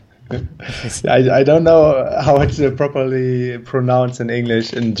I don't know how it's properly pronounced in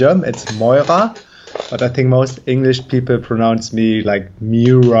English. In German, it's Meurer, but I think most English people pronounce me like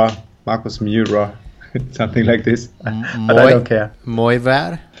Meurer, Markus Meurer, something like this. But I don't care.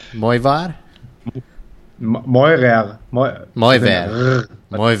 Meurer? Meurer. Meurer.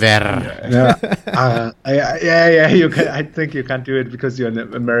 Yeah. You can. I think you can't do it because you're an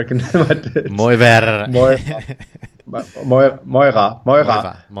American. Meurer.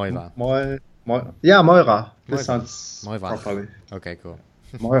 Yeah, Meurer. This sounds properly. Okay, cool.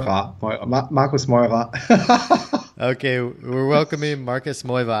 Meurer. Markus Meurer. Okay, we're welcoming Markus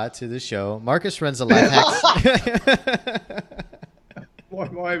Meurer to the show. Markus runs a life hacks.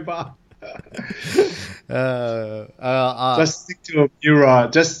 Meurer. Just stick to Meurer.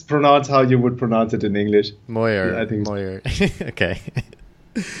 Just pronounce how you would pronounce it in English. Meurer. Yeah, I think Meurer. Okay.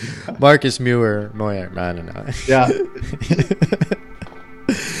 Markus Meurer. I don't know. Yeah.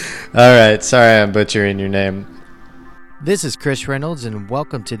 All right. Sorry I'm butchering your name. This is Chris Reynolds, and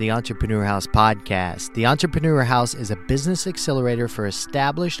welcome to the Entrepreneur House podcast. The Entrepreneur House is a business accelerator for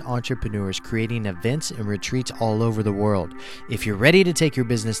established entrepreneurs creating events and retreats all over the world. If you're ready to take your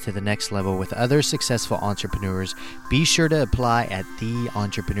business to the next level with other successful entrepreneurs, be sure to apply at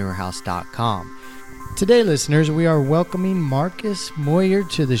theentrepreneurhouse.com. Today, listeners, we are welcoming Markus Meurer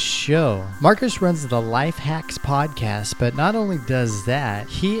to the show. Markus runs the Life Hacks podcast, but not only does that,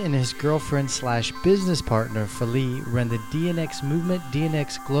 he and his girlfriend/business partner, Feli, run the DNX Movement,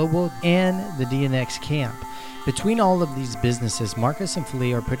 DNX Global, and the DNX Camp. Between all of these businesses, Markus and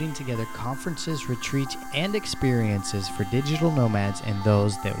Feli are putting together conferences, retreats, and experiences for digital nomads and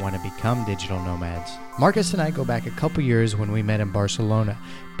those that want to become digital nomads. Markus and I go back a couple years when we met in Barcelona,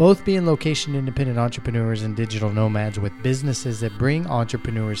 both being location-independent entrepreneurs and digital nomads with businesses that bring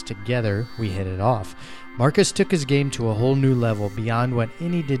entrepreneurs together. We hit it off. Markus took his game to a whole new level beyond what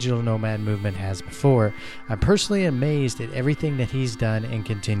any digital nomad movement has before. I'm personally amazed at everything that he's done and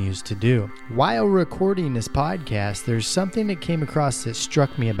continues to do. While recording this podcast, there's something that came across that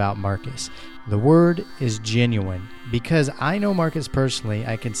struck me about Markus. The word is genuine. Because I know Markus personally,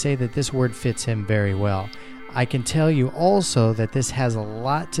 I can say that this word fits him very well. I can tell you also that this has a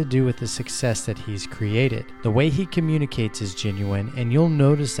lot to do with the success that he's created. The way he communicates is genuine, and you'll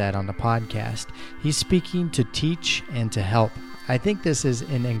notice that on the podcast. He's speaking to teach and to help. I think this is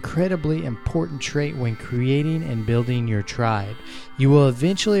an incredibly important trait when creating and building your tribe. You will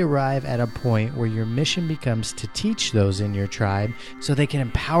eventually arrive at a point where your mission becomes to teach those in your tribe so they can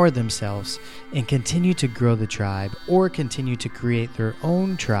empower themselves and continue to grow the tribe or continue to create their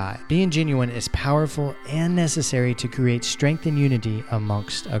own tribe. Being genuine is powerful and necessary to create strength and unity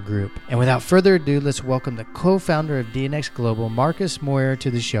amongst a group. And without further ado, let's welcome the co-founder of DNX Global, Markus Meurer,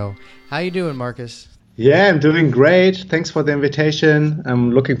 to the show. How you doing, Markus? Yeah, I'm doing great. Thanks for the invitation.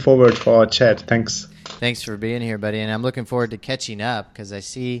 I'm looking forward for our chat. Thanks. Thanks for being here, buddy. And I'm looking forward to catching up because I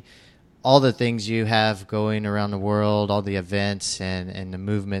see all the things you have going around the world, all the events and the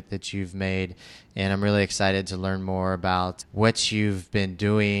movement that you've made. And I'm really excited to learn more about what you've been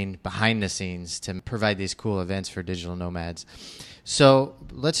doing behind the scenes to provide these cool events for digital nomads. So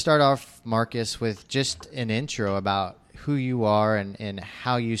let's start off, Markus, with just an intro about who you are and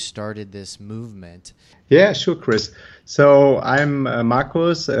how you started this movement. Yeah, sure, Chris. So I'm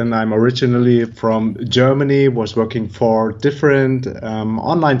Markus, and I'm originally from Germany, was working for different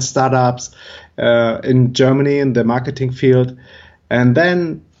online startups in Germany in the marketing field. And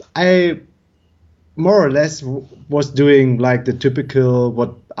then I more or less was doing like the typical,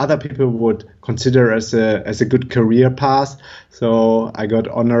 what other people would consider as a good career path. So I got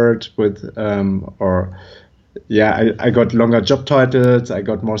honored with, I got longer job titles, I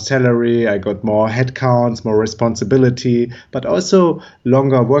got more salary, I got more headcounts, more responsibility, but also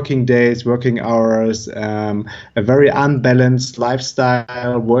longer working days, working hours, a very unbalanced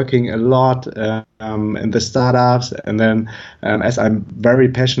lifestyle, working a lot in the startups. And then as I'm very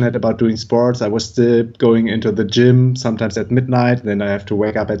passionate about doing sports, I was still going into the gym, sometimes at midnight. Then I have to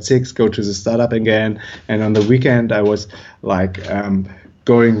wake up at 6, go to the startup again. And on the weekend, I was like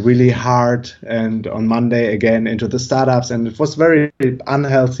going really hard, and on Monday again into the startups, and it was very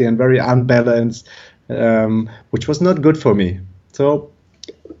unhealthy and very unbalanced, which was not good for me. So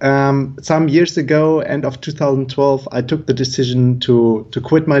some years ago, end of 2012, I took the decision to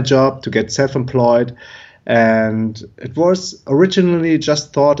quit my job, to get self-employed, and it was originally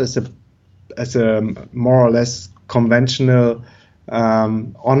just thought as a more or less conventional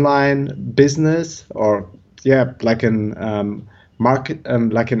online business, or like an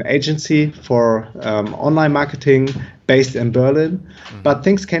like an agency for online marketing based in Berlin. Mm-hmm. But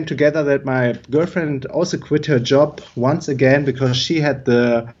things came together that my girlfriend also quit her job once again because she had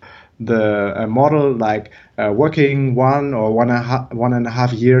the the model, like working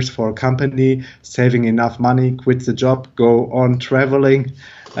 1.5 years for a company, saving enough money, quit the job, go on traveling,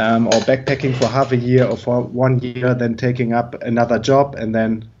 or backpacking for half a year or for 1 year, then taking up another job, and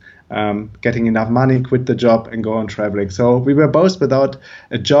then getting enough money, quit the job, and go on traveling. So we were both without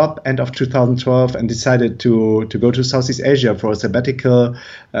a job end of 2012 and decided to go to Southeast Asia for a sabbatical,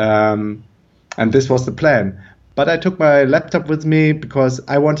 and this was the plan. But I took my laptop with me because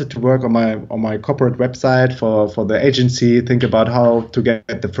I wanted to work on my corporate website for the agency, think about how to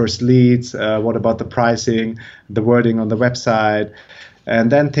get the first leads, what about the pricing, the wording on the website.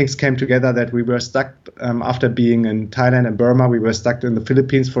 And then things came together that we were stuck after being in Thailand and Burma. We were stuck in the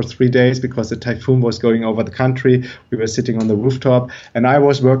Philippines for 3 days because the typhoon was going over the country. We were sitting on the rooftop, and I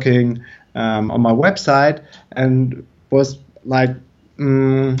was working on my website and was like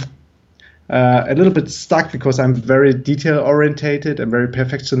a little bit stuck because I'm very detail orientated and very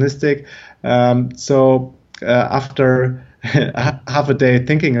perfectionistic. So after half a day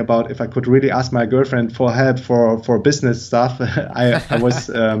thinking about if I could really ask my girlfriend for help for business stuff, I was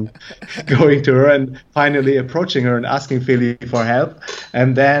going to her and finally approaching her and asking Feli for help.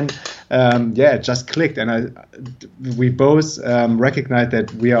 And then, it just clicked. And we both recognized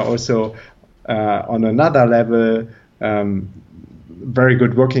that we are also on another level very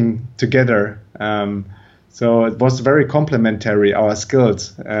good working together. So it was very complementary, our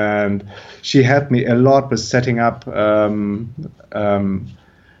skills, and she helped me a lot with setting up a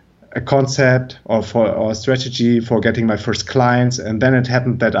concept or strategy for getting my first clients. And then it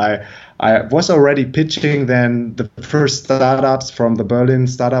happened that I was already pitching then the first startups from the Berlin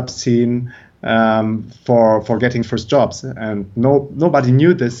startup scene for getting first jobs, and nobody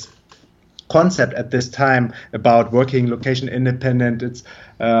knew this concept at this time about working location independent. It's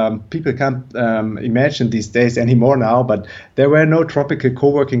people can't imagine these days anymore now, but there were no tropical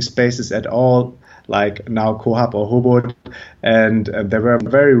co-working spaces at all, like now Cohub or Hobot, and there were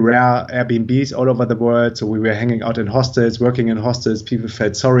very rare Airbnbs all over the world. So we were hanging out in hostels, working in hostels. People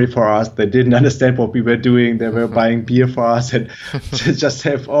felt sorry for us. They didn't understand what we were doing. They were buying beer for us and just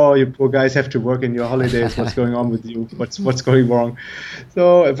you poor guys have to work in your holidays. What's going on with you? What's going wrong?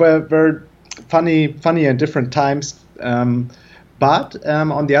 So it were very funny and different times. But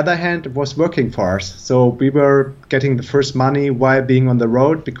on the other hand, it was working for us. So we were getting the first money while being on the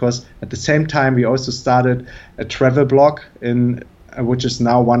road, because at the same time we also started a travel blog which is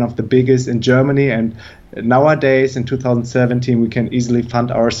now one of the biggest in Germany. And nowadays in 2017 we can easily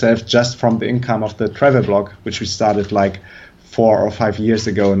fund ourselves just from the income of the travel blog, which we started like 4 or 5 years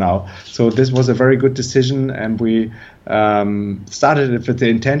ago now. So this was a very good decision, and we started it with the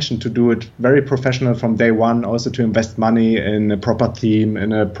intention to do it very professional from day one, also to invest money in a proper theme,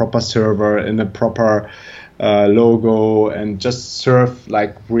 in a proper server, in a proper logo, and just serve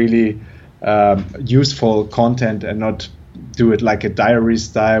like really useful content and not do it like a diary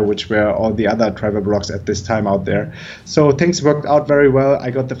style, which were all the other travel blogs at this time out there. So things worked out very well.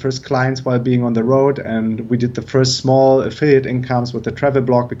 I got the first clients while being on the road, and we did the first small affiliate incomes with the travel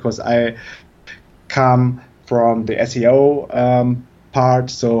blog, because I come from the SEO part,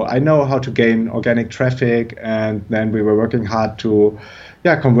 so I know how to gain organic traffic. And then we were working hard to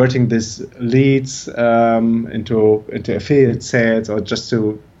converting these leads into affiliate sales, or just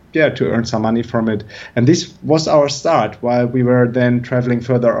to earn some money from it. And this was our start. While we were then traveling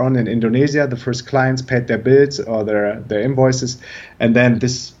further on in Indonesia, the first clients paid their bills or their invoices, and then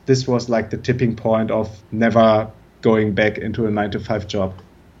this was like the tipping point of never going back into a 9-to-5 job.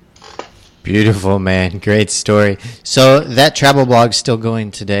 Beautiful, man. Great story. So that travel blog's still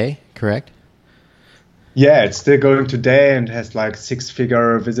going today, correct? Yeah, it's still going today and has like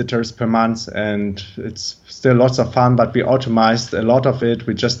 6-figure visitors per month, and it's still lots of fun, but we automated a lot of it.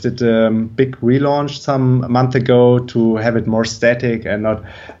 We just did a big relaunch some month ago to have it more static and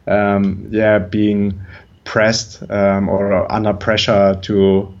not being pressed or under pressure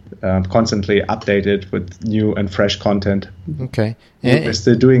to constantly update it with new and fresh content. Okay. We're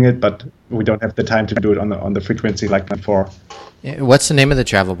still doing it, but we don't have the time to do it on the frequency like before. What's the name of the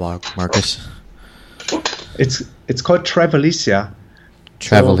travel blog, Marcus? It's called Travelicia.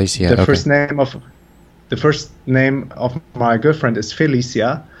 Travelicia. So the first name of my girlfriend is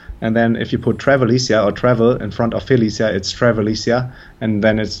Felicia, and then if you put Travelicia or travel in front of Felicia, it's Travelicia, and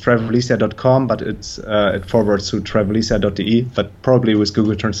then it's travelicia.com, but it forwards to travelicia.de. But probably with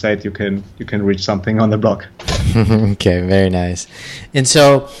Google Translate you can reach something on the blog. Okay, very nice. And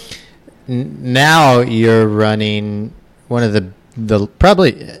so now you're running one of the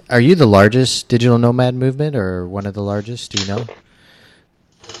probably, are you the largest digital nomad movement, or one of the largest? Do you know?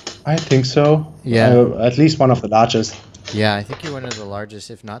 I think so. Yeah. At least one of the largest. Yeah, I think you're one of the largest,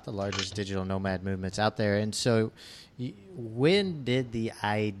 if not the largest, digital nomad movements out there. And so, when did the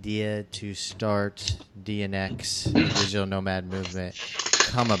idea to start DNX, the digital nomad movement,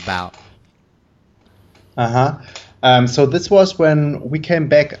 come about? So this was when we came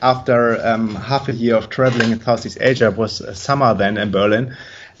back after half a year of traveling in Southeast Asia. It was summer then in Berlin,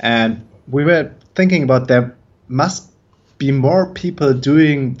 and we were thinking about there must be more people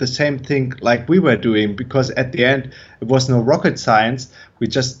doing the same thing like we were doing, because at the end it was no rocket science. We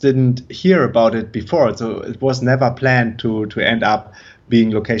just didn't hear about it before, so it was never planned to end up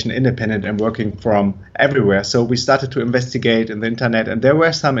being location independent and working from everywhere. So we started to investigate in the internet, and there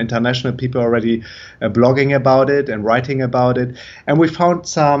were some international people already blogging about it and writing about it. And we found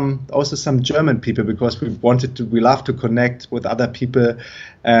also some German people, because we love to connect with other people.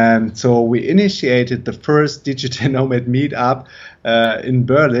 And so we initiated the first digital nomad meetup in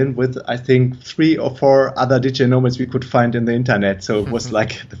Berlin with, I think, 3 or 4 other digital nomads we could find in the internet. So it was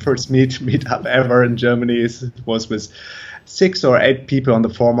like the first meetup ever in Germany. It was with 6 or 8 people on the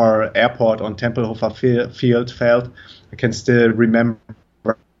former airport on Tempelhofer Feld. I can still remember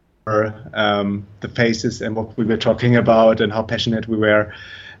the faces and what we were talking about and how passionate we were.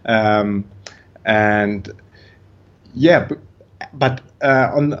 But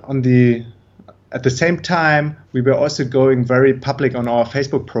at the same time, we were also going very public on our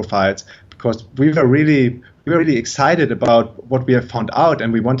Facebook profiles, because we were really excited about what we have found out,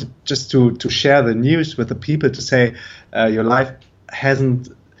 and we wanted just to share the news with the people, to say your life has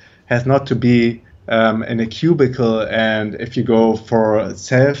not to be in a cubicle, and if you go for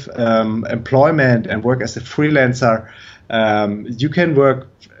self employment and work as a freelancer, you can work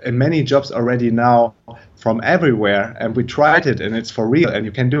in many jobs already now from everywhere, and we tried it, and it's for real, and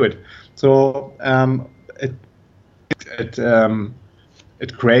you can do it. So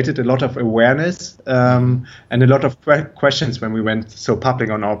it created a lot of awareness and a lot of questions when we went so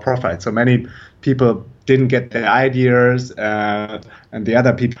public on our profile. So many people didn't get their ideas, and the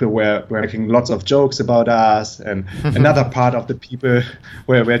other people were making lots of jokes about us, and another part of the people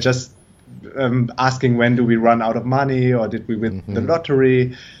were just asking, when do we run out of money, or did we win the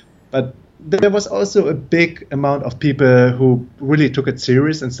lottery? But there was also a big amount of people who really took it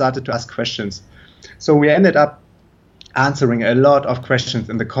serious and started to ask questions. So we ended up answering a lot of questions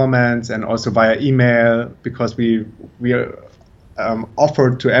in the comments and also via email, because we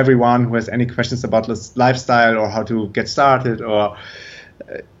offered to everyone who has any questions about this lifestyle or how to get started, or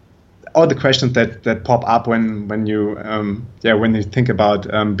all the questions that pop up when you think about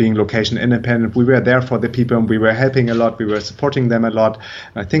being location independent. We were there for the people, and we were helping a lot. We were supporting them a lot.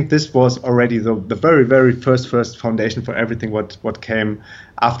 And I think this was already the very, very first foundation for everything what came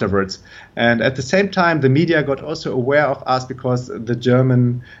afterwards. And at the same time, the media got also aware of us, because the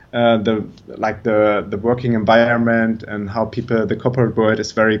German, the working environment and how the corporate world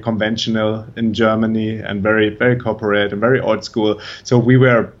is very conventional in Germany, and very, very corporate and very old school. So we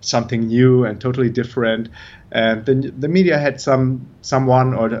were something new and totally different. And the media had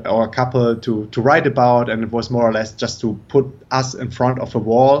someone or a couple to write about, and it was more or less just to put us in front of a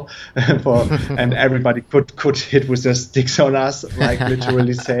wall, and everybody could hit with their sticks on us, like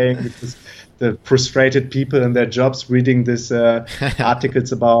literally saying, because the frustrated people in their jobs reading these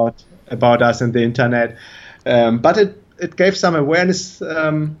articles about us in the internet. But it gave some awareness,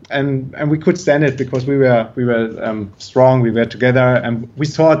 and we could stand it, because we were strong, we were together, and we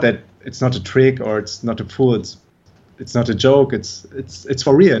thought that it's not a trick, or it's not a fool, it's not a joke, it's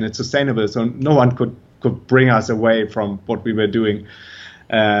for real, and it's sustainable. So no one could bring us away from what we were doing.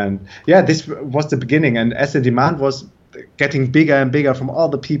 And this was the beginning. And as the demand was getting bigger and bigger from all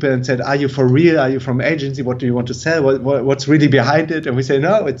the people, and said, are you for real? Are you from agency? What do you want to sell? What's really behind it? And we say,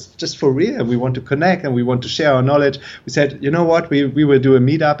 no, it's just for real. And we want to connect, and we want to share our knowledge. We said, you know what? We will do a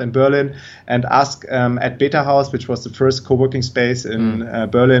meetup in Berlin, and ask at Beta House, which was the first co-working space in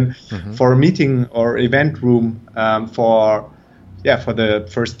Berlin, for a meeting or event room for the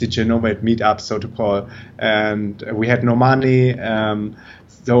first digital nomad meetup, so to call. And we had no money.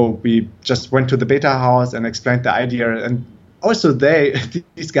 So we just went to the Beta House and explained the idea. And also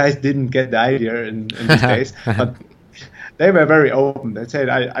these guys didn't get the idea in these days, but they were very open. They said,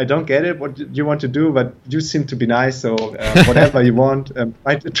 I don't get it, what you want to do, but you seem to be nice, so whatever you want,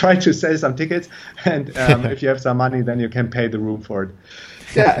 try to sell some tickets, and if you have some money, then you can pay the room for it.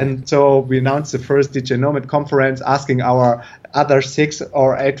 And so we announced the first digital nomad conference, asking our other 6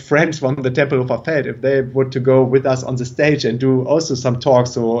 or 8 friends from the Tempelhofer Feld if they would to go with us on the stage and do also some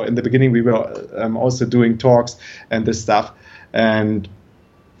talks. So in the beginning, we were also doing talks and this stuff. And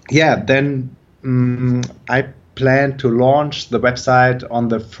then I planned to launch the website on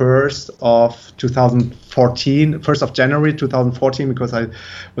the 1st of January 2014, because I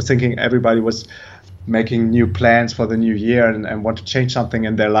was thinking everybody was making new plans for the new year and want to change something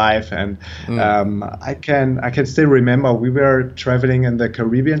in their life. And I can still remember we were traveling in the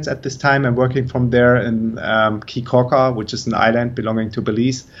Caribbean at this time and working from there in Key Corca, which is an island belonging to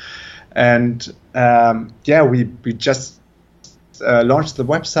Belize. And we just launched the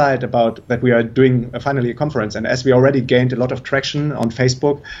website about that we are doing finally a conference. And as we already gained a lot of traction on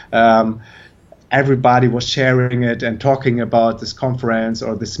Facebook, everybody was sharing it and talking about this conference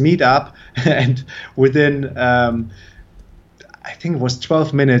or this meetup. And within, I think it was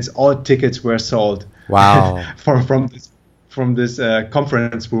 12 minutes, all tickets were sold. Wow. from this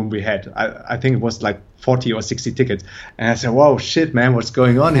conference room we had. I think it was like 40 or 60 tickets. And I said, whoa, shit, man, what's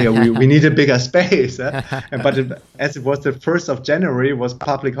going on here? We need a bigger space. As it was the 1st of January, it was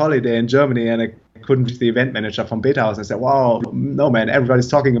public holiday in Germany, and I couldn't reach the event manager from Beta House. I said, wow, no, man, everybody's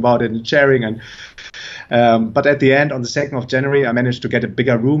talking about it and sharing. And but at the end, on the 2nd of January, I managed to get a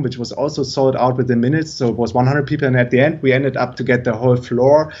bigger room, which was also sold out within minutes. So it was 100 people. And at the end, we ended up to get the whole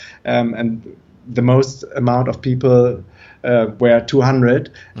floor. And the most amount of people were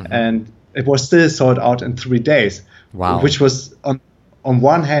 200. And it was still sold out in 3 days. Wow. Which was on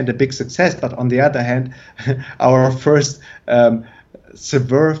one hand a big success, but on the other hand, our first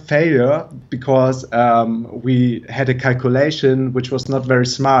severe failure, because we had a calculation which was not very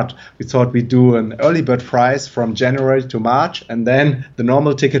smart. We thought we'd do an early bird price from January to March, and then the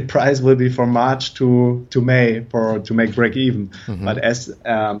normal ticket price will be from March to May to make break even. But as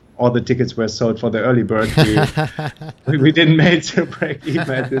all the tickets were sold for the early bird, we didn't make the break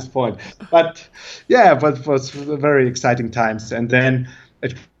even at this point. But it was very exciting times. And then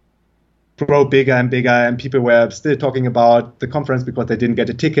it grow bigger and bigger, and people were still talking about the conference because they didn't get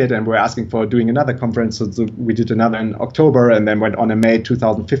a ticket and were asking for doing another conference. So we did another in October, and then went on in May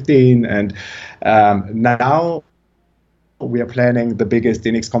 2015. And now we are planning the biggest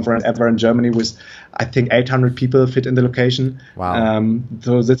DNX conference ever in Germany, with I think 800 people fit in the location. Wow.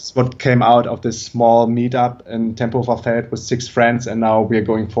 So that's what came out of this small meetup in Tempelhofer with 6 friends, and now we are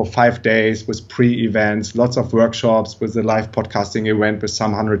going for 5 days with pre-events, lots of workshops, with a live podcasting event with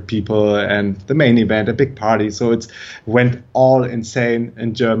some 100 people, and the main event, a big party. So it went all insane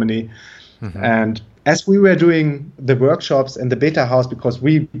in Germany. And as we were doing the workshops in the Beta House, because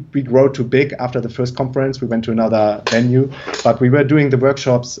we grew too big after the first conference, we went to another venue, but we were doing the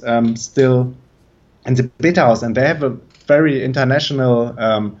workshops still in the Beta House, and they have a very international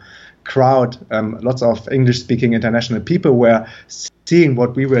crowd. Lots of English-speaking international people were seeing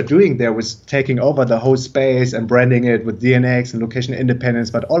what we were doing there, was taking over the whole space and branding it with DNX and location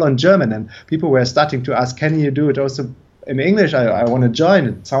independence, but all on German. And people were starting to ask, can you do it also in English? I want to join.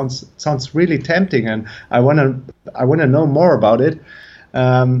 It sounds really tempting, and I want to know more about it.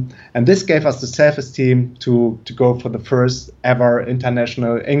 And this gave us the self-esteem to go for the first ever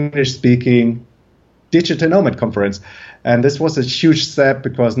international English-speaking digital nomad conference. And this was a huge step,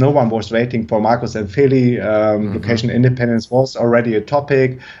 because no one was waiting for Markus and Feli. Location independence was already a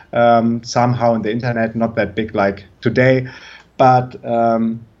topic, somehow on the internet, not that big like today. But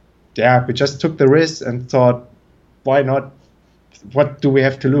we just took the risk and thought, why not? What do we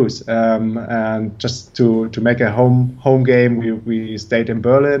have to lose? And just to make a home game, we stayed in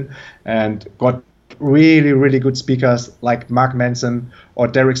Berlin and got really, really good speakers like Mark Manson or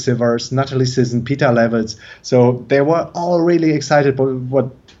Derek Sivers, Natalie Sisson, Peter Levels. So they were all really excited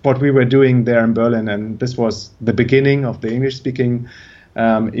about what we were doing there in Berlin. And this was the beginning of the English-speaking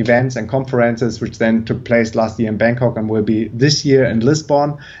events and conferences, which then took place last year in Bangkok and will be this year in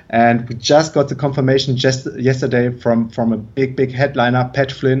Lisbon. And we just got the confirmation just yesterday from a big headliner.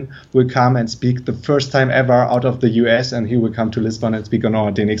 Pat Flynn will come and speak the first time ever out of the US, and he will come to Lisbon and speak on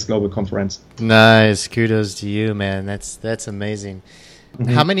our DNX Global Conference. Nice. Kudos to you, man. That's amazing.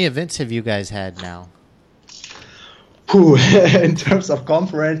 How many events have you guys had now? In terms of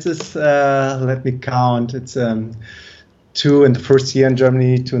conferences, let me count. It's 2 in the first year in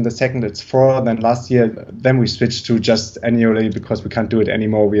Germany, 2 in the second, it's 4. Then last year, then we switched to just annually, because we can't do it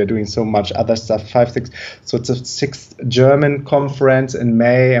anymore. We are doing so much other stuff, 5, 6. So it's a 6th German conference in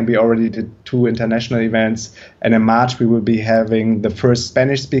May, and we already did 2 international events. And in March, we will be having the first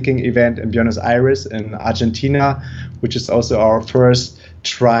Spanish-speaking event in Buenos Aires in Argentina, which is also our first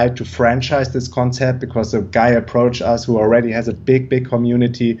try to franchise this concept, because a guy approached us who already has a big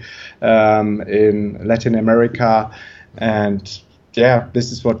community in Latin America. And yeah,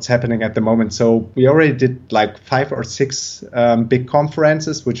 this is what's happening at the moment. So we already did like 5 or 6 big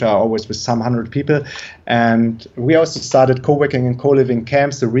conferences, which are always with some 100 people. And we also started co-working and co-living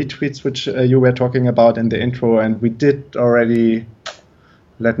camps, the retreats, which you were talking about in the intro. And we did already,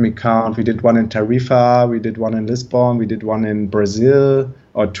 let me count, we did one in Tarifa, we did one in Lisbon, we did one in Brazil,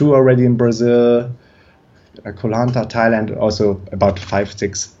 or 2 already in Brazil, Koh Lanta, Thailand, also about 5,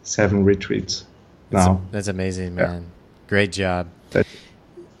 6, 7 retreats now. That's amazing, man. Yeah. Great job. That,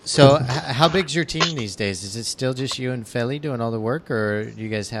 so how big's your team these days? Is it still just you and Feli doing all the work, or do you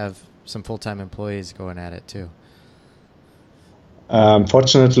guys have some full-time employees going at it too?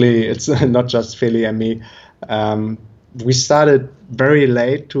 Fortunately, it's not just Feli and me. We started very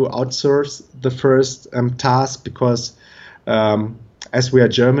late to outsource the first task because as we are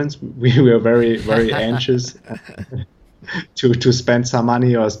Germans, we were very, very anxious to spend some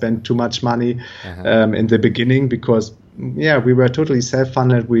money or spend too much money in the beginning because, yeah, we were totally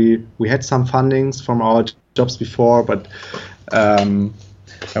self-funded. We had some fundings from our jobs before, but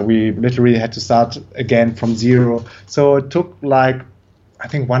we literally had to start again from zero. So it took like, I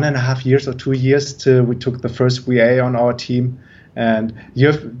think 1.5 years or 2 years till we took the first VA on our team. And you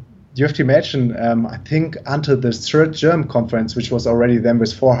have to imagine, I think until the third German conference, which was already then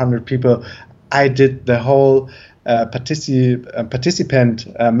with 400 people, I did the whole participant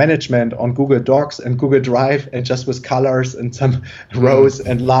management on Google Docs and Google Drive, and just with colors and some rows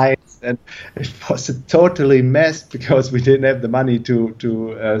and lines. And it was a totally mess because we didn't have the money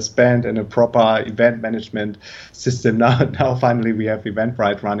to spend in a proper event management system. Now finally we have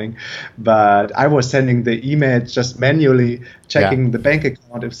Eventbrite running, but I was sending the emails just manually, checking the bank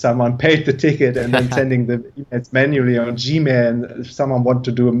account if someone paid the ticket, and then sending the emails manually on Gmail, and if someone wanted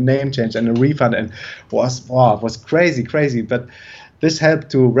to do a name change and a refund, and it was crazy. But this helped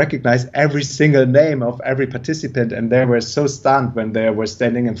to recognize every single name of every participant, and they were so stunned when they were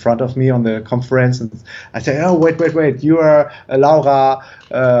standing in front of me on the conference. And I said, "Oh, wait, you are Laura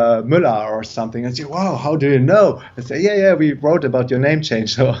Meurer or something." And I said, "Wow, how do you know?" I said, "Yeah, we wrote about your name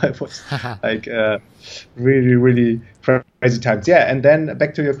change." So it was like really crazy times. Yeah, and then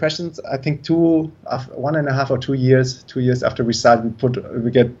back to your questions. I think 1.5 or 2 years, 2 years after we started,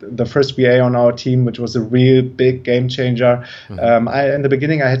 we get the first VA on our team, which was a real big game changer. In the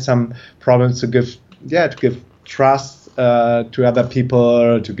beginning, I had some problems to give trust to other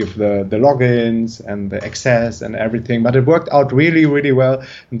people, to give the logins and the access and everything. But it worked out really well,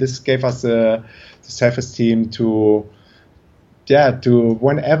 and this gave us the self-esteem to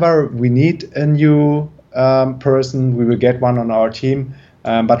whenever we need a new person, we will get one on our team.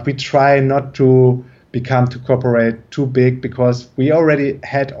 But we try not to become to corporate too big, because we already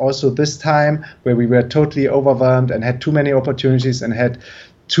had also this time where we were totally overwhelmed and had too many opportunities and had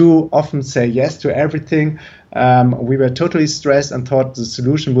too often say yes to everything. We were totally stressed and thought the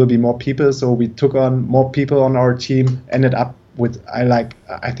solution will be more people. So we took on more people on our team, ended up with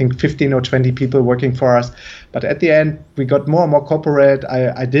I think 15 or 20 people working for us. But at the end, we got more and more corporate.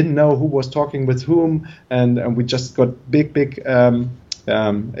 I didn't know who was talking with whom, and we just got big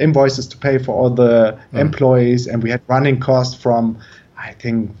invoices to pay for all the employees, and we had running costs from, I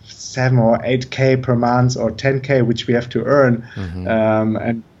think, 7 or 8K per month or 10K, which we have to earn.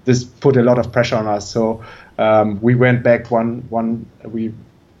 And this put a lot of pressure on us. So we went back we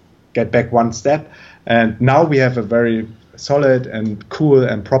get back one step, and now we have a very solid and cool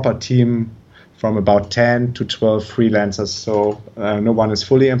and proper team from about 10 to 12 freelancers. So no one is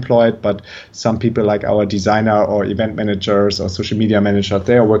fully employed, but some people like our designer or event managers or social media managers,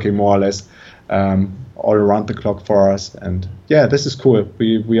 they are working more or less all around the clock for us. And yeah, this is cool.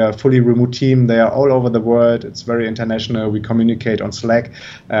 We are a fully remote team. They are all over the world. It's very international. We communicate on Slack.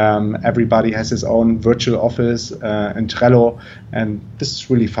 Everybody has his own virtual office in Trello, and this is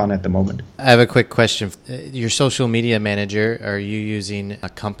really fun at the moment. I have a quick question. Your social media manager, are you using a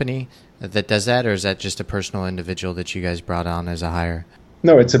company that does that, or is that just a personal individual that you guys brought on as a hire?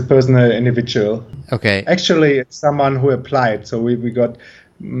 No, it's a personal individual. Okay. Actually, it's someone who applied. So we got,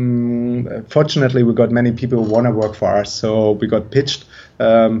 fortunately, we got many people who want to work for us. So we got pitched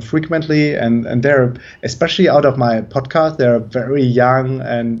frequently, and they're, especially out of my podcast, they're very young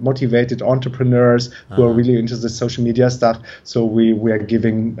and motivated entrepreneurs who are really into the social media stuff. So we are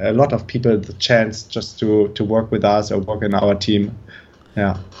giving a lot of people the chance just to work with us or work in our team.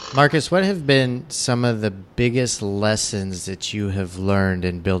 Yeah. Marcus, what have been some of the biggest lessons that you have learned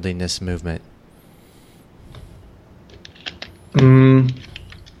in building this movement?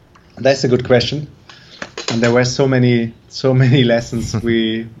 That's a good question. And there were so many lessons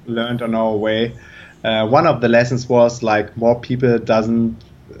we learned on our way. One of the lessons was like more people doesn't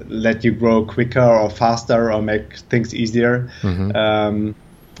let you grow quicker or faster or make things easier.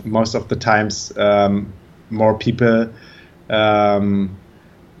 Most of the times, more people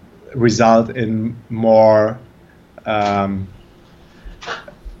result in more.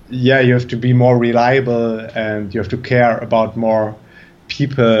 You have to be more reliable, and you have to care about more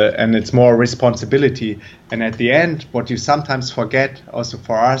people, and it's more responsibility. And at the end, what you sometimes forget, also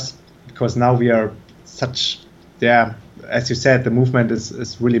for us, because now we are such, as you said, the movement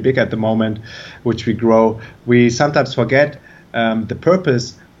is really big at the moment, which we grow. We sometimes forget the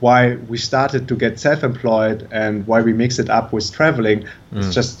purpose why we started to get self-employed and why we mix it up with traveling.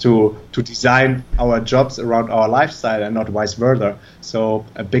 It's just to design our jobs around our lifestyle and not vice versa. So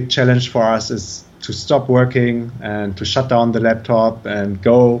a big challenge for us is to stop working and to shut down the laptop and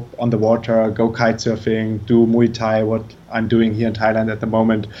go on the water, go kite surfing, do Muay Thai, what I'm doing here in Thailand at the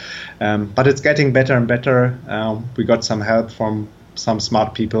moment. But it's getting better and better. We got some help from some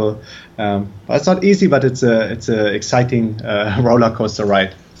smart people. But it's not easy, but it's a exciting roller coaster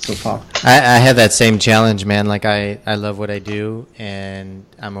ride so far. I have that same challenge, man. Like I love what I do, and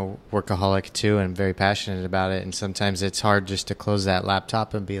I'm a workaholic too, and very passionate about it. And sometimes it's hard just to close that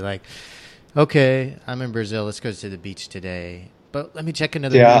laptop and be like, okay, I'm in Brazil. Let's go to the beach today. But let me check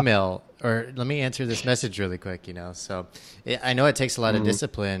another email, or let me answer this message really quick, So I know it takes a lot of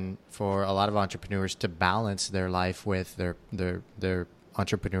discipline for a lot of entrepreneurs to balance their life with their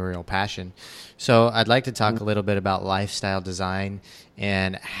entrepreneurial passion. So I'd like to talk a little bit about lifestyle design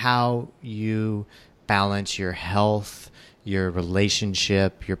and how you balance your health, your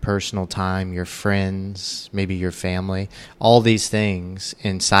relationship, your personal time, your friends, maybe your family, all these things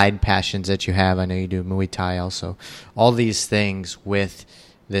and side passions that you have. I know you do Muay Thai also. All these things with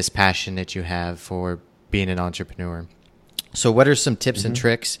this passion that you have for being an entrepreneur. So what are some tips and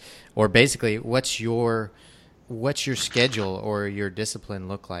tricks, or basically what's your schedule or your discipline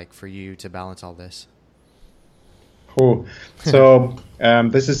look like for you to balance all this? Cool. So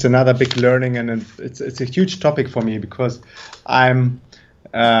this is another big learning, and it's a huge topic for me because I'm,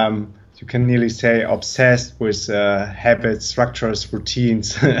 you can nearly say, obsessed with habits, structures,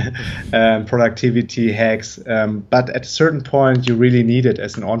 routines, productivity hacks. But at a certain point, you really need it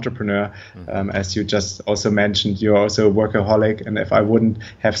as an entrepreneur. As you just also mentioned, you're also a workaholic. And if I wouldn't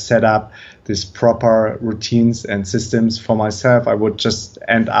have set up these proper routines and systems for myself, I would just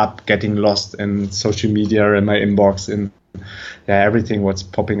end up getting lost in social media and my inbox and everything what's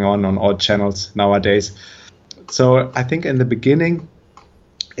popping on all channels nowadays. So I think in the beginning,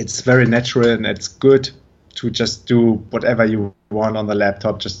 it's very natural and it's good to just do whatever you want on the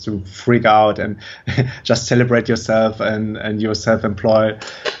laptop, just to freak out and just celebrate yourself and you're self-employed,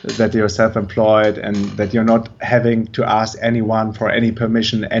 and that you're not having to ask anyone for any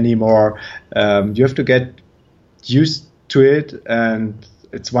permission anymore. You have to get used to it, and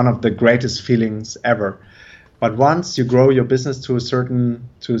it's one of the greatest feelings ever. But once you grow your business to a certain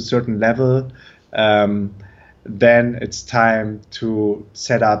level, then it's time to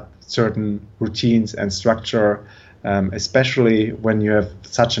set up certain routines and structure, especially when you have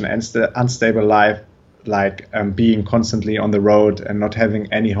such an unstable life, like being constantly on the road and not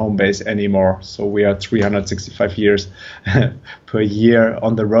having any home base anymore. So we are 365 years per year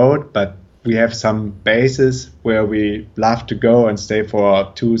on the road, but we have some bases where we love to go and stay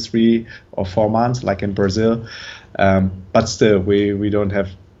for 2, 3, or 4 months, like in Brazil. But still, we don't have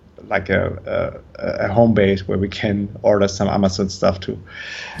like a home base where we can order some Amazon stuff too.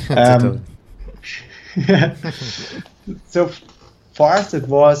 So for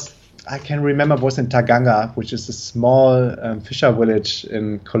us, I can remember it was in Taganga, which is a small fisher village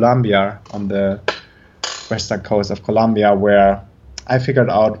in Colombia, on the western coast of Colombia, where I figured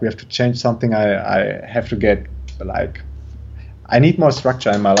out we have to change something. I have to get, I need more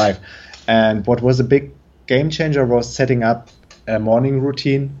structure in my life. And what was a big game changer was setting up a morning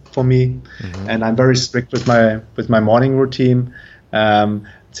routine for me. And I'm very strict with my morning routine.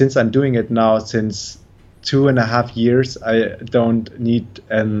 Since I'm doing it now since 2.5 years, I don't need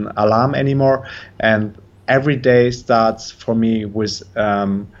an alarm anymore, and every day starts for me with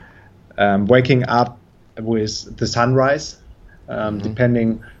waking up with the sunrise.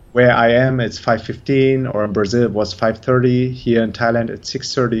 Depending where I am, it's 5:15, or in Brazil it was 5:30. Here in Thailand it's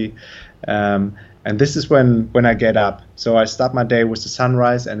 6:30. And this is when I get up. So I start my day with the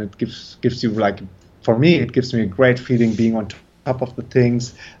sunrise, and it gives you, for me, it gives me a great feeling being on top of the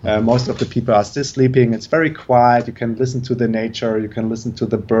things. Most of the people are still sleeping. It's very quiet. You can listen to the nature. You can listen to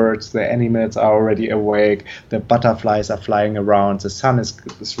the birds. The animals are already awake. The butterflies are flying around. The sun is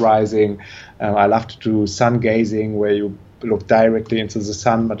rising. I love to do sun gazing, where you look directly into the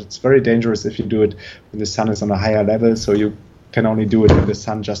sun, but it's very dangerous if you do it when the sun is on a higher level. So you can only do it when the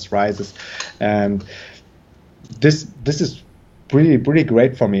sun just rises. And this is really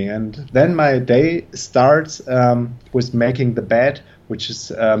great for me. And then my day starts with making the bed, which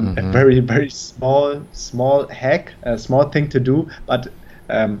is a very small hack, a small thing to do, but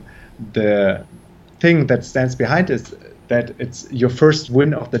the thing that stands behind is that it's your first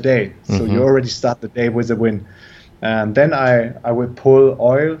win of the day. So you already start the day with a win. And then I will pull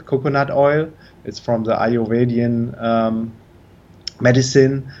oil, coconut oil. It's from the Ayurvedian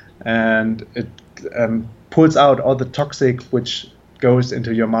medicine, and it pulls out all the toxic which goes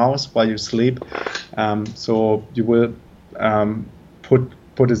into your mouth while you sleep. So you will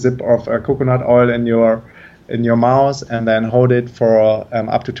put a zip of coconut oil in your mouth, and then hold it for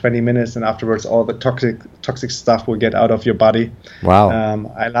up to 20 minutes, and afterwards all the toxic stuff will get out of your body. Wow.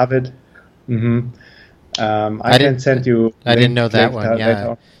 I love it. I can send you. I didn't know that later, one. Yeah.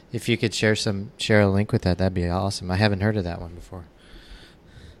 later. If you could share a link with that, that'd be awesome. I haven't heard of that one before.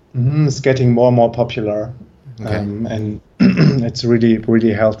 It's getting more and more popular. Okay. And it's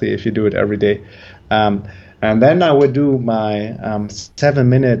really healthy if you do it every day. And then I would do my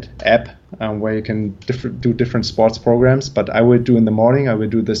 7-minute app where you can do different sports programs. But I will do in the morning, I will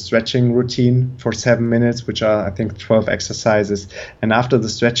do the stretching routine for 7 minutes, which are, I think, 12 exercises. And after the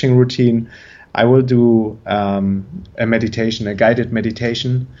stretching routine, I will do a meditation, a guided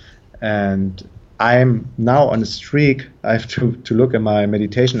meditation. And I'm now on a streak. I have to look at my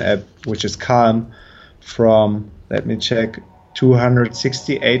meditation app, which is Calm, from, let me check,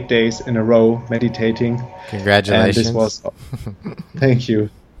 268 days in a row meditating. Congratulations. And this was, thank you.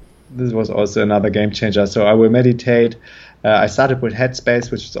 This was also another game changer. So I will meditate. I started with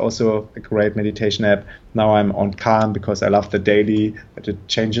Headspace, which is also a great meditation app. Now I'm on Calm because I love the daily, that it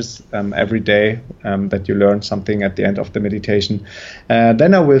changes every day, that you learn something at the end of the meditation.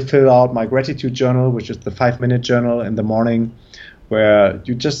 Then I will fill out my gratitude journal, which is the 5-minute journal in the morning, where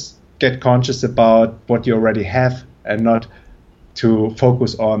you just get conscious about what you already have and not to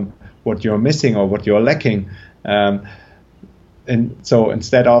focus on what you're missing or what you're lacking. And so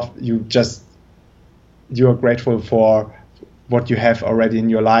instead of you're grateful for what you have already in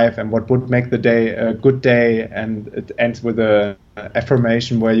your life and what would make the day a good day, and it ends with a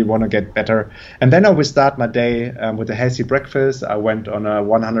affirmation where you want to get better. And then I will start my day with a healthy breakfast. I went on a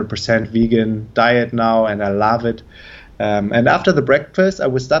 100% vegan diet now, and I love it. And after the breakfast, I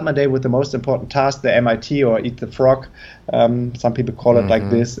will start my day with the most important task, the MIT, or eat the frog. Some people call it like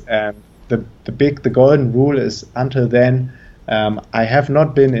this. And the golden rule is, until then, I have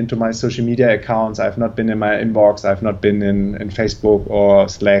not been into my social media accounts. I've not been in my inbox. I've not been in Facebook or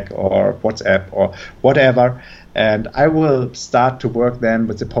Slack or WhatsApp or whatever. And I will start to work then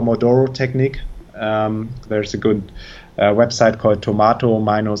with the Pomodoro technique. There's a good website called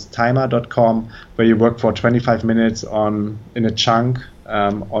tomato-timer.com where you work for 25 minutes in a chunk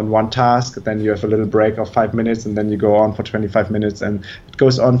on one task. Then you have a little break of 5 minutes, and then you go on for 25 minutes, and it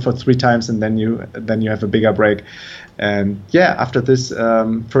goes on for 3 times, and then you have a bigger break. And yeah, after this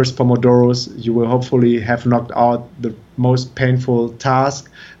first Pomodoros, you will hopefully have knocked out the most painful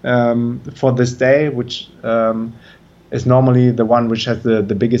task for this day, which is normally the one which has the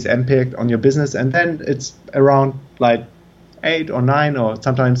biggest impact on your business. And then it's around like 8 or 9 or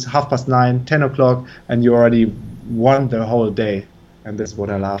sometimes 9:30, 10 o'clock, and you already won the whole day. And that's what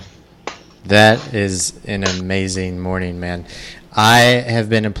I love. That is an amazing morning, man. I have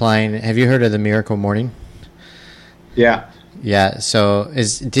been applying. Have you heard of the Miracle Morning? Yeah. Yeah. So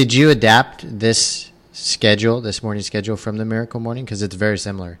did you adapt this morning schedule from the Miracle Morning? Because it's very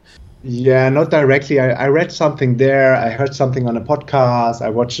similar. Yeah, not directly. I read something there. I heard something on a podcast. I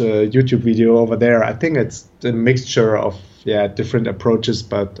watched a YouTube video over there. I think it's a mixture of different approaches,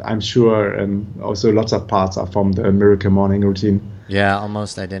 but I'm sure also lots of parts are from the Miracle Morning routine. Yeah,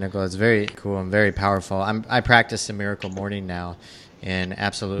 almost identical. It's very cool and very powerful. I practice the Miracle Morning now and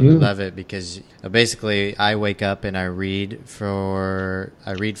absolutely love it because basically I wake up and I read for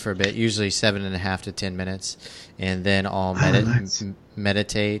a bit, usually 7.5 to 10 minutes, and then I'll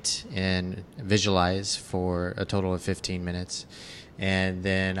meditate and visualize for a total of 15 minutes. And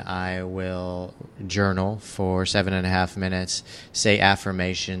then I will journal for 7.5 minutes, say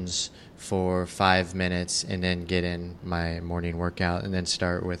affirmations for 5 minutes, and then get in my morning workout, and then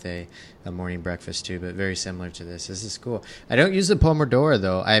start with a morning breakfast too, but very similar to this. This is cool. I don't use the Pomodoro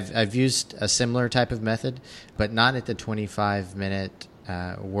though. I've used a similar type of method, but not at the 25-minute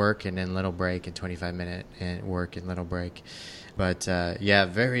work and then little break, and 25-minute work and little break. But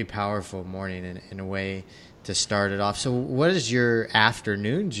very powerful morning in a way to start it off. So what does your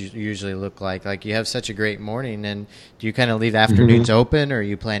afternoons usually look like? Like, you have such a great morning, and do you kind of leave afternoons open, or are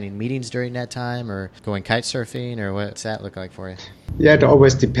you planning meetings during that time, or going kite surfing, or what's that look like for you? Yeah, it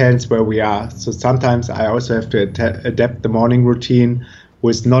always depends where we are. So sometimes I also have to adapt the morning routine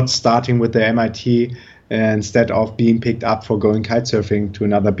with not starting with the MIT instead of being picked up for going kite surfing to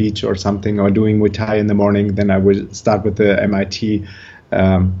another beach or something, or doing Muay Thai in the morning. Then I will start with the MIT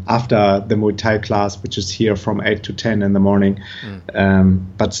after the Muay Thai class, which is here from 8 to 10 in the morning.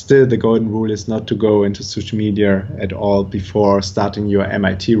 But still, the golden rule is not to go into social media at all before starting your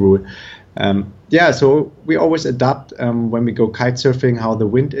MIT rule. So we always adapt when we go kite surfing, how the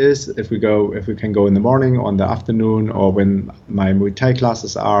wind is, if we can go in the morning or in the afternoon, or when my Muay Thai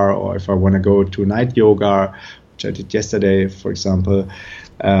classes are, or if I want to go to night yoga, which I did yesterday, for example.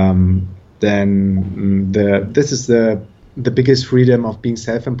 This is the biggest freedom of being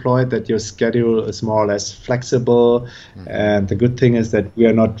self-employed, that your schedule is more or less flexible. And the good thing is that we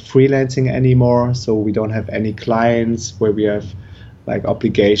are not freelancing anymore, so we don't have any clients where we have like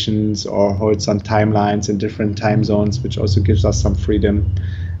obligations or hold some timelines in different time zones, which also gives us some freedom.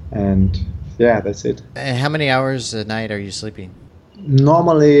 And yeah, that's it. And how many hours a night are you sleeping?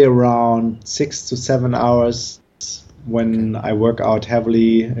 Normally around 6 to 7 hours. When I work out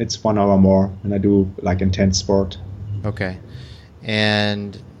heavily, it's 1 hour more when I do like intense sport. Okay.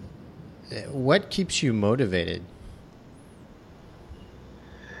 And what keeps you motivated?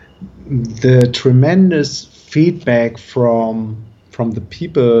 The tremendous feedback from the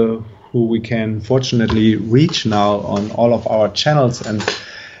people who we can fortunately reach now on all of our channels, and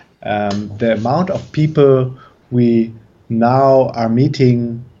the amount of people we now are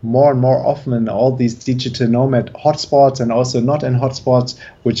meeting more and more often in all these digital nomad hotspots, and also not in hotspots,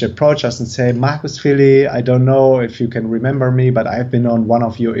 which approach us and say, Marcus Philly, I don't know if you can remember me, but I've been on one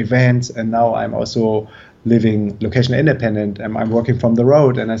of your events, and now I'm also living location independent, and I'm working from the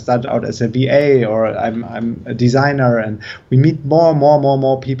road, and I started out as a VA, or I'm a designer, and we meet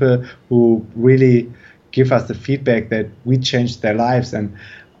more people who really give us the feedback that we changed their lives. And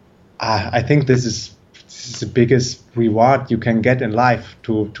I think this is the biggest reward you can get in life,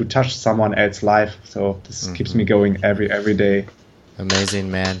 to touch someone else's life. So this keeps me going every day.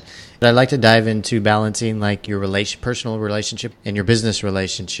 Amazing, man. I'd like to dive into balancing like your personal relationship and your business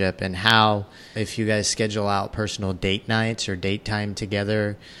relationship, and how, if you guys schedule out personal date nights or date time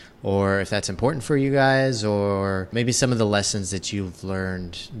together, or if that's important for you guys, or maybe some of the lessons that you've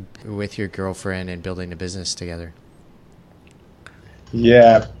learned with your girlfriend and building a business together.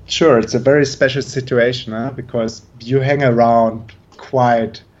 Yeah, sure. It's a very special situation, because you hang around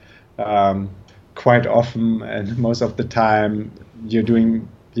quite often, and most of the time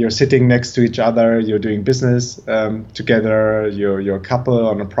you're sitting next to each other, you're doing business together, you're a couple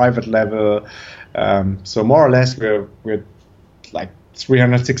on a private level. So more or less we're like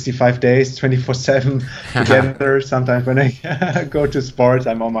 365 days, 24/7 together. Sometimes when I go to sports,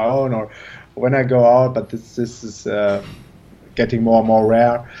 I'm on my own, or when I go out, but this is getting more and more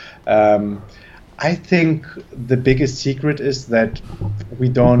rare. I think the biggest secret is that we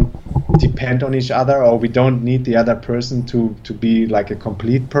don't depend on each other, or we don't need the other person to be like a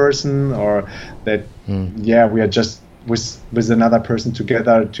complete person, or that we are just with another person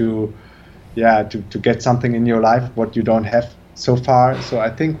together to get something in your life what you don't have so far. So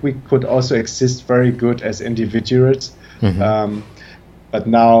I think we could also exist very good as individuals, but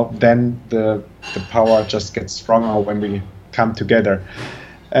now then the power just gets stronger when we come together.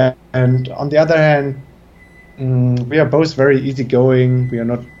 And on the other hand, we are both very easygoing. We are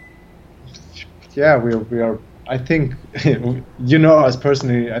not. Yeah, we are. I think you know us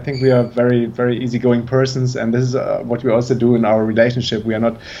personally. I think we are very, very easygoing persons, and this is what we also do in our relationship. We are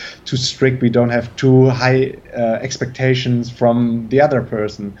not too strict. We don't have too high expectations from the other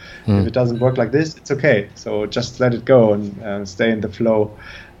person. If it doesn't work like this, it's okay. So just let it go and stay in the flow.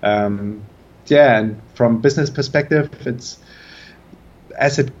 And from business perspective, it's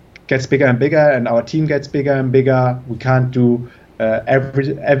as it gets bigger and bigger, and our team gets bigger and bigger, we can't do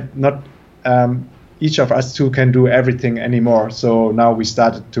each of us two can do everything anymore. So now we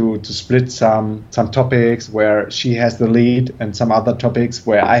started to split some topics where she has the lead, and some other topics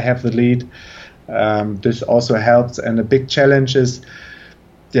where I have the lead. This also helps. And a big challenge is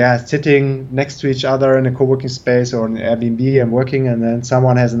sitting next to each other in a co-working space or an Airbnb and working, and then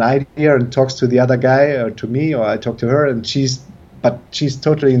someone has an idea and talks to the other guy, or to me, or I talk to her, and she's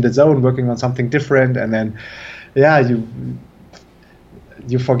totally in the zone working on something different, and then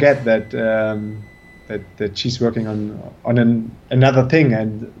you forget that that she's working on another thing,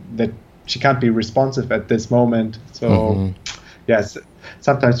 and that she can't be responsive at this moment. So yes,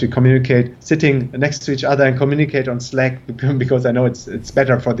 sometimes we communicate sitting next to each other and communicate on Slack because I know it's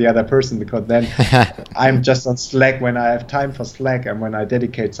better for the other person, because then I'm just on Slack when I have time for Slack and when I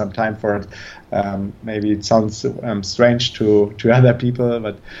dedicate some time for it. Maybe it sounds strange to other people,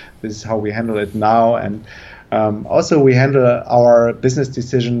 but this is how we handle it now. And also we handle our business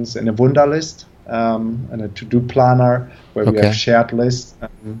decisions in a Wunderlist and a to-do planner where we have shared lists,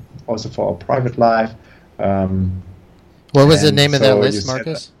 also for our private life. What was the name of that list,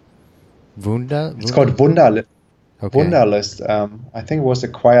 Marcus? Wunda? It's called Wunderlist. Okay. Wunderlist. I think it was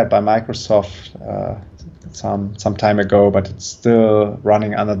acquired by Microsoft some time ago, but it's still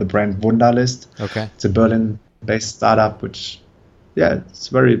running under the brand Wunderlist. Okay. It's a Berlin-based startup, which, I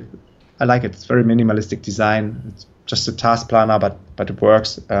like it. It's very minimalistic design. It's just a task planner, but it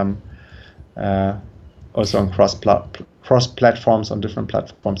works. Also on cross platforms, on different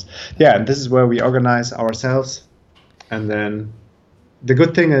platforms. Yeah, and this is where we organize ourselves. And then the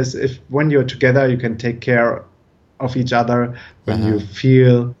good thing is, when you're together, you can take care of each other. When you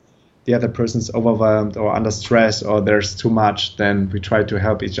feel the other person's overwhelmed or under stress or there's too much, then we try to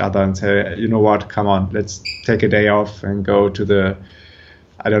help each other and say, you know what, come on, let's take a day off and go to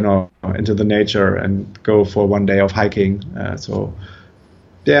into the nature and go for one day of hiking.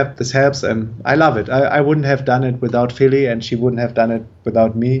 Yeah, this helps, and I love it. I wouldn't have done it without Philly, and she wouldn't have done it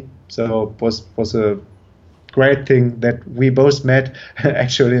without me. So it was a great thing that we both met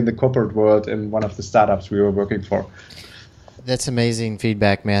actually in the corporate world in one of the startups we were working for. That's amazing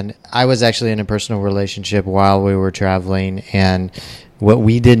feedback, man. I was actually in a personal relationship while we were traveling, and what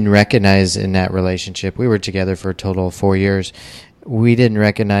we didn't recognize in that relationship, we were together for a total of 4 years. We didn't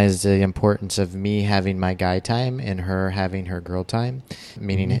recognize the importance of me having my guy time and her having her girl time,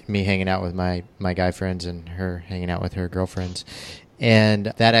 meaning me hanging out with my guy friends and her hanging out with her girlfriends.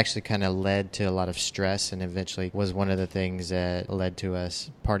 And that actually kind of led to a lot of stress, and eventually was one of the things that led to us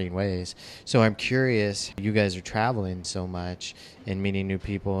parting ways. So I'm curious, you guys are traveling so much and meeting new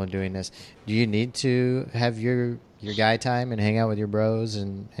people and doing this. Do you need to have your guy time and hang out with your bros,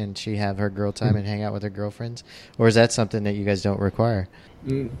 and she have her girl time and hang out with her girlfriends? Or is that something that you guys don't require?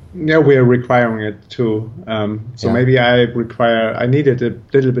 Yeah, we're requiring it too. Maybe I need it a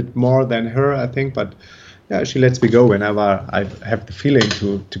little bit more than her, I think, but yeah, she lets me go whenever I have the feeling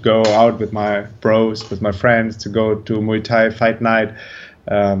to go out with my bros, with my friends, to go to Muay Thai fight night.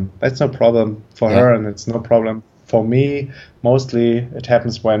 That's no problem for her, and it's no problem for me. Mostly it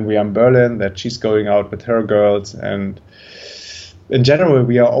happens when we are in Berlin, that she's going out with her girls, and in general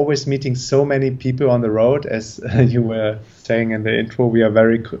we are always meeting so many people on the road. As you were saying in the intro, we are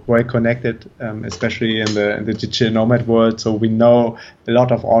very well connected, especially in the digital nomad world. So we know a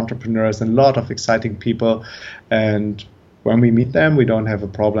lot of entrepreneurs and a lot of exciting people, and when we meet them, we don't have a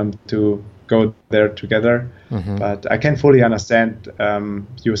problem to go there together. But I can fully understand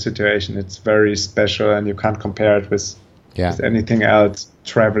your situation. It's very special, and you can't compare it with anything else.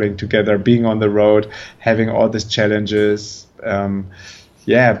 Traveling together, being on the road, having all these challenges,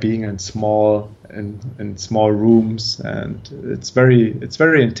 being in small rooms, and it's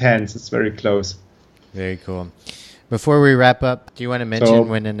very intense. It's very close. Very cool. Before we wrap up, do you want to mention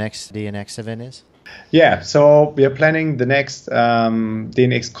when the next DNX event is? Yeah, so we are planning the next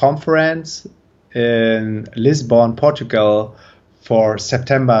DNX conference in Lisbon, Portugal, for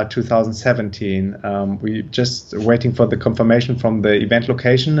September 2017. We just waiting for the confirmation from the event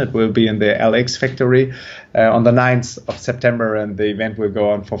location. It will be in the LX factory on the 9th of September, and the event will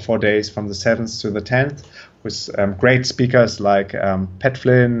go on for 4 days from the 7th to the 10th with great speakers like Pat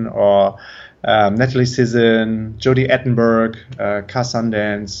Flynn or Natalie Sisson, Jodie Attenberg, Kar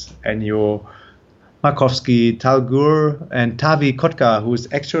Sundance, Ennio Markovsky, Tal Gur, and Tavi Kotka, who is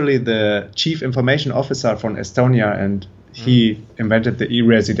actually the Chief Information Officer from Estonia, and he invented the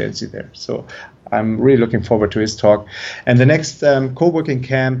e-residency there. So I'm really looking forward to his talk. And the next co-working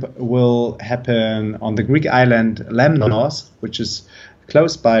camp will happen on the Greek island Lemnos, which is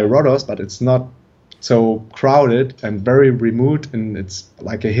close by Rhodos, but it's not so crowded and very remote, and it's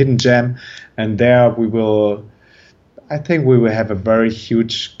like a hidden gem. And there I think we will have a very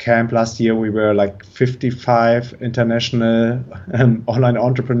huge camp. Last year we were like 55 international online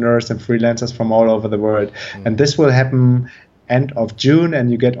entrepreneurs and freelancers from all over the world. And this will happen end of June,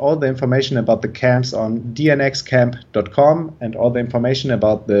 and you get all the information about the camps on dnxcamp.com and all the information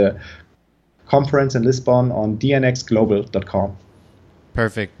about the conference in Lisbon on dnxglobal.com.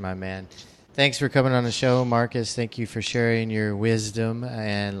 Perfect, my man. Thanks for coming on the show, Marcus. Thank you for sharing your wisdom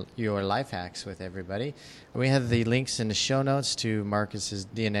and your life hacks with everybody. We have the links in the show notes to Marcus's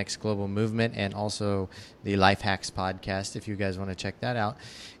DNX Global Movement and also the Life Hacks podcast if you guys want to check that out.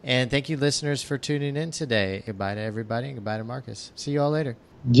 And thank you, listeners, for tuning in today. Goodbye to everybody and goodbye to Marcus. See you all later.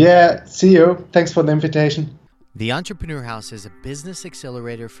 Yeah, see you. Thanks for the invitation. The Entrepreneur House is a business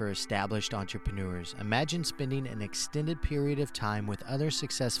accelerator for established entrepreneurs. Imagine spending an extended period of time with other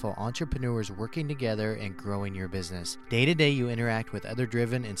successful entrepreneurs working together and growing your business. Day to day, you interact with other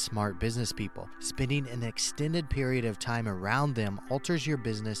driven and smart business people. Spending an extended period of time around them alters your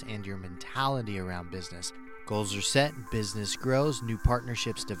business and your mentality around business. Goals are set, business grows, new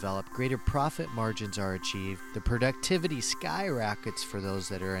partnerships develop, greater profit margins are achieved, the productivity skyrockets for those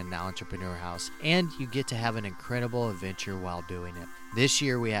that are in the Entrepreneur House, and you get to have an incredible adventure while doing it. This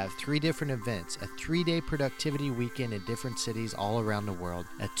year we have 3 different events, a 3-day productivity weekend in different cities all around the world,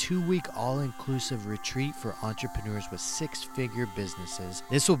 a 2-week all-inclusive retreat for entrepreneurs with 6-figure businesses.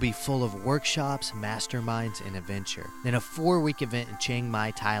 This will be full of workshops, masterminds, and adventure. Then a 4-week event in Chiang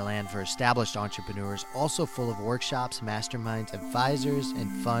Mai, Thailand for established entrepreneurs, also full of workshops, masterminds, advisors,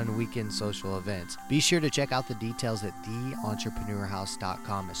 and fun weekend social events. Be sure to check out the details at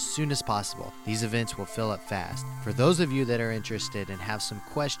theentrepreneurhouse.com as soon as possible. These events will fill up fast. For those of you that are interested and have some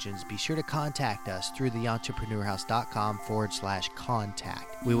questions, be sure to contact us through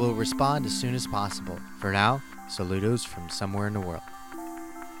theentrepreneurhouse.com/contact. We will respond as soon as possible. For now, saludos from somewhere in the world.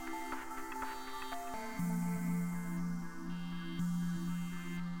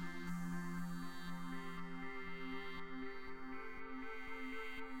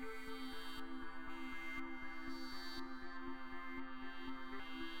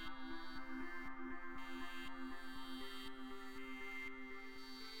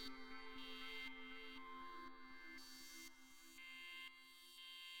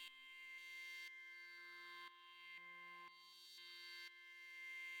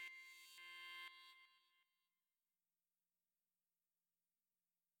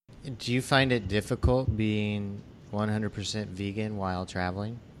 Do you find it difficult being 100% vegan while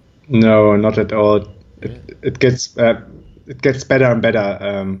traveling? No, not at all. Really? It gets better and better.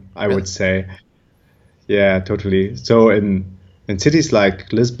 I Really? would say. Yeah, totally. So in cities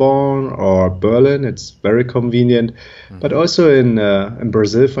like Lisbon or Berlin, it's very convenient. But also in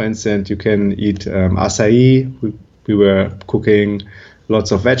Brazil, for instance, you can eat açaí. We were cooking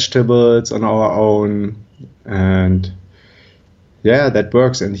lots of vegetables on our own, and yeah, that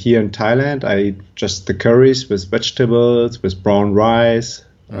works. And here in Thailand, I eat just the curries with vegetables, with brown rice,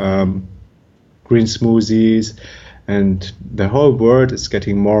 green smoothies, and the whole world is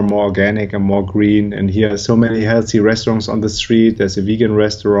getting more and more organic and more green. And here are so many healthy restaurants on the street. There's a vegan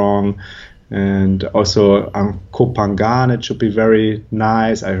restaurant, and also Koh Phangan, it should be very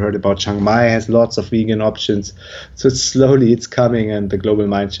nice. I heard about Chiang Mai has lots of vegan options. So it's coming, and the global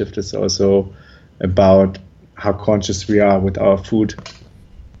mind shift is also about how conscious we are with our food.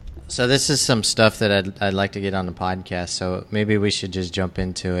 So this is some stuff that I'd like to get on the podcast. So maybe we should just jump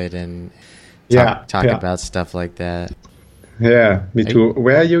into it and talk about stuff like that. Yeah, me too.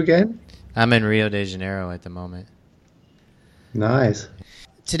 Where are you again? I'm in Rio de Janeiro at the moment. Nice.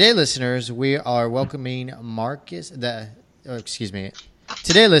 Today, listeners, we are welcoming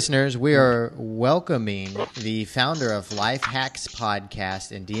Today, listeners, we are welcoming the founder of Life Hacks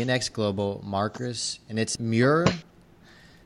podcast and DNX Global, Marcus, and it's Meurer.